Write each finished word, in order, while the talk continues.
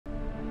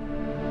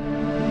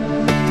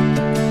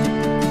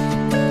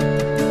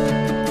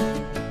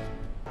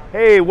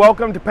Hey,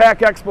 welcome to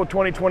Pack Expo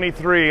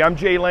 2023. I'm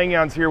Jay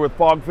Langejans here with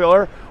Fogg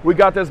Filler. We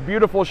got this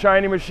beautiful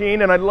shiny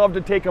machine, and I'd love to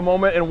take a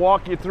moment and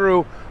walk you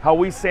through how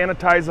we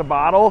sanitize a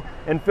bottle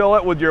and fill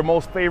it with your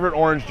most favorite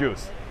orange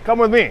juice. Come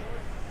with me.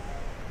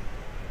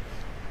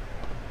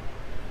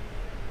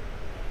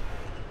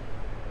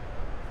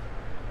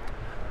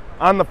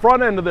 On the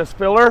front end of this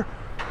filler,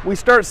 we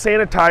start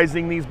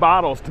sanitizing these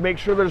bottles to make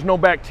sure there's no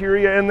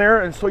bacteria in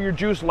there, and so your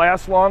juice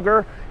lasts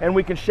longer and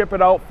we can ship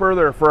it out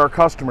further for our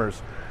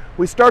customers.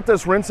 We start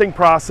this rinsing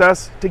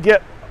process to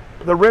get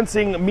the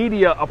rinsing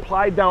media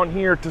applied down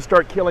here to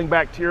start killing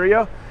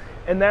bacteria,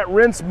 and that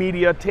rinse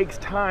media takes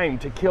time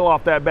to kill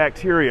off that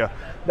bacteria.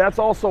 That's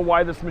also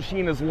why this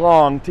machine is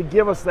long, to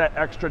give us that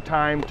extra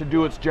time to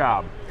do its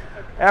job.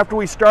 After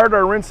we start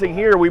our rinsing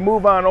here, we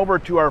move on over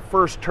to our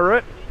first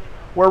turret,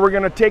 where we're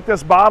going to take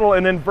this bottle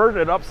and invert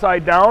it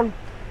upside down,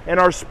 and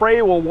our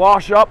spray will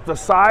wash up the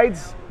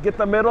sides, get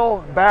the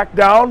middle, back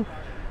down,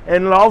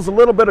 and allows a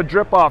little bit of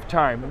drip off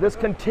time. This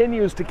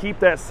continues to keep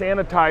that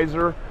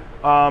sanitizer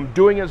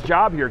doing its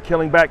job here,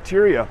 killing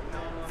bacteria.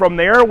 From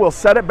there, we'll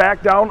set it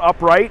back down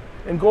upright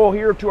and go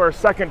here to our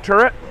second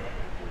turret.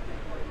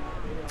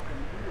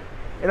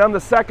 And on the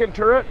second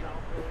turret,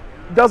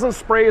 it doesn't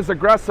spray as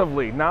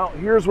aggressively. Now,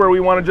 here's where we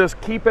want to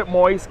just keep it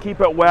moist, keep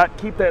it wet,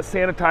 keep that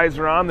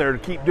sanitizer on there to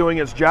keep doing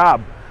its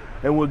job.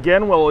 And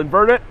again, we'll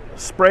invert it,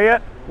 spray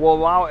it. We'll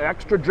allow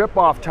extra drip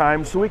off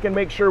time so we can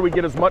make sure we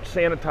get as much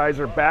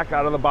sanitizer back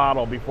out of the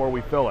bottle before we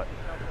fill it.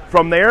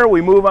 From there,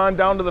 we move on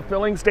down to the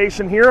filling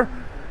station here.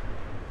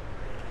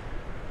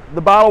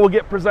 The bottle will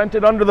get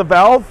presented under the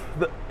valve.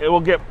 It will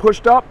get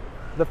pushed up.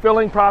 The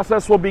filling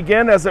process will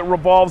begin as it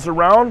revolves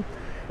around,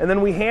 and then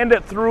we hand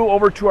it through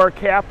over to our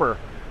capper.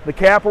 The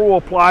capper will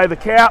apply the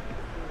cap,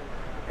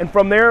 and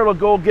from there it'll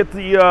go get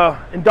the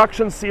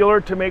induction sealer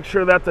to make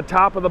sure that the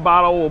top of the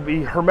bottle will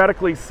be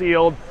hermetically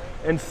sealed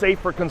and safe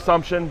for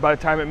consumption by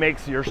the time it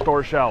makes your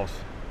store shelves.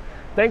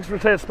 Thanks for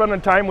spending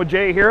time with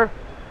Jay here.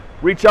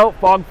 Reach out,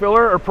 Fogg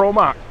Filler or Pro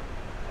Mock.